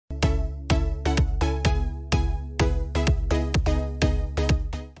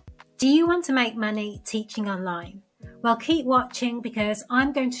Do you want to make money teaching online? Well, keep watching because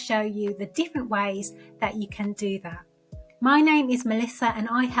I'm going to show you the different ways that you can do that. My name is Melissa and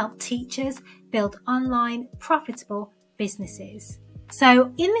I help teachers build online profitable businesses.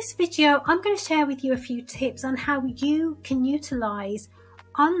 So in this video, I'm going to share with you a few tips on how you can utilize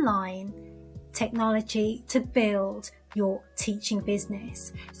online technology to build your teaching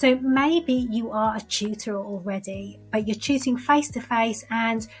business. So maybe you are a tutor already, but you're tutoring face-to-face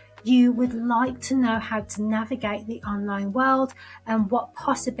and you would like to know how to navigate the online world and what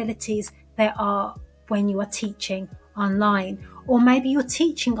possibilities there are when you are teaching online. Or maybe you're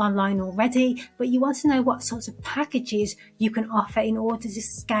teaching online already, but you want to know what sorts of packages you can offer in order to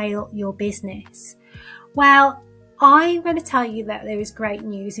scale your business. Well, I'm going to tell you that there is great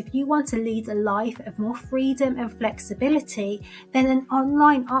news. If you want to lead a life of more freedom and flexibility, then an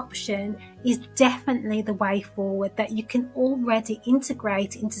online option is definitely the way forward that you can already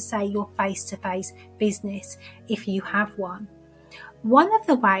integrate into, say, your face-to-face business if you have one. One of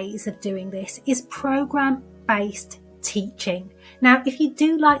the ways of doing this is program-based teaching. Now, if you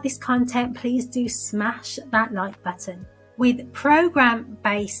do like this content, please do smash that like button. With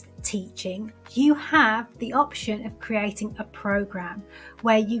program-based teaching, you have the option of creating a program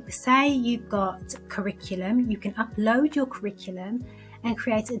where you say you've got curriculum, you can upload your curriculum and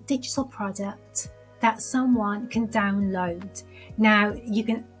create a digital product that someone can download. Now, you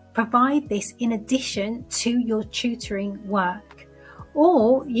can provide this in addition to your tutoring work,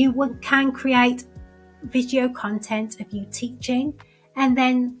 or you can create video content of you teaching, and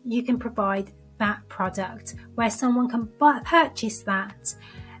then you can provide that product where someone can purchase that.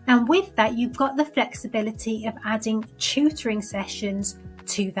 And with that, you've got the flexibility of adding tutoring sessions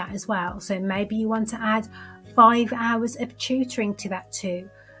to that as well. So maybe you want to add 5 hours of tutoring to that too.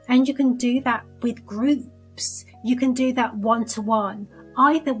 And you can do that with groups. You can do that one-to-one.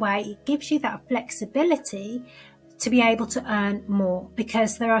 Either way, it gives you that flexibility to be able to earn more,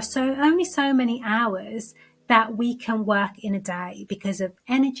 because there are only so many hours that we can work in a day because of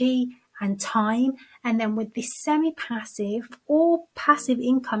energy and time. And then with this semi-passive or passive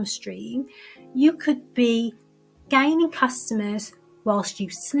income stream, you could be gaining customers whilst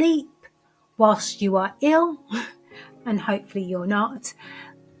you sleep, whilst you are ill, and hopefully you're not,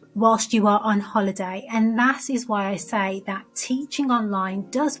 whilst you are on holiday. And that is why I say that teaching online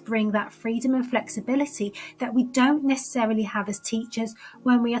does bring that freedom and flexibility that we don't necessarily have as teachers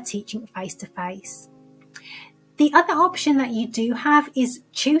when we are teaching face-to-face. The other option that you do have is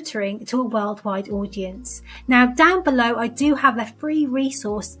tutoring to a worldwide audience. Now, down below, I do have a free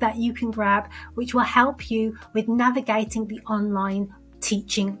resource that you can grab, which will help you with navigating the online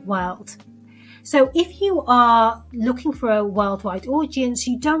teaching world. So if you are looking for a worldwide audience,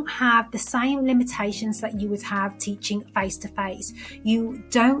 you don't have the same limitations that you would have teaching face-to-face. You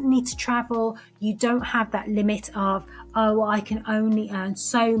don't need to travel. You don't have that limit of, oh, I can only earn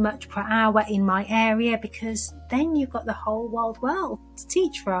so much per hour in my area, because then you've got the whole world to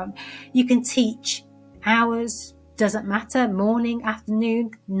teach from. You can teach hours, doesn't matter, morning,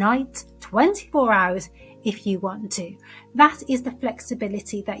 afternoon, night, 24 hours if you want to. That is the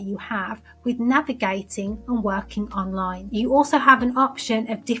flexibility that you have with navigating and working online. You also have an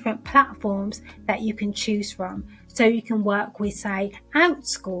option of different platforms that you can choose from. So you can work with, say,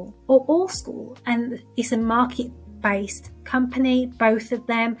 OutSchool or AllSchool, and it's a market-based company, both of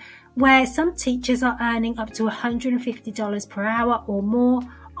them, where some teachers are earning up to $150 per hour or more.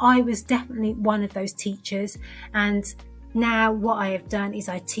 I was definitely one of those teachers, and now what I have done is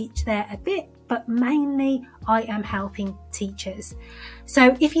I teach there a bit, but mainly I am helping teachers.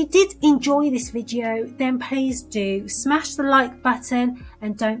 So if you did enjoy this video, then please do smash the like button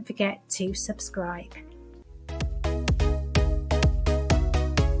and don't forget to subscribe.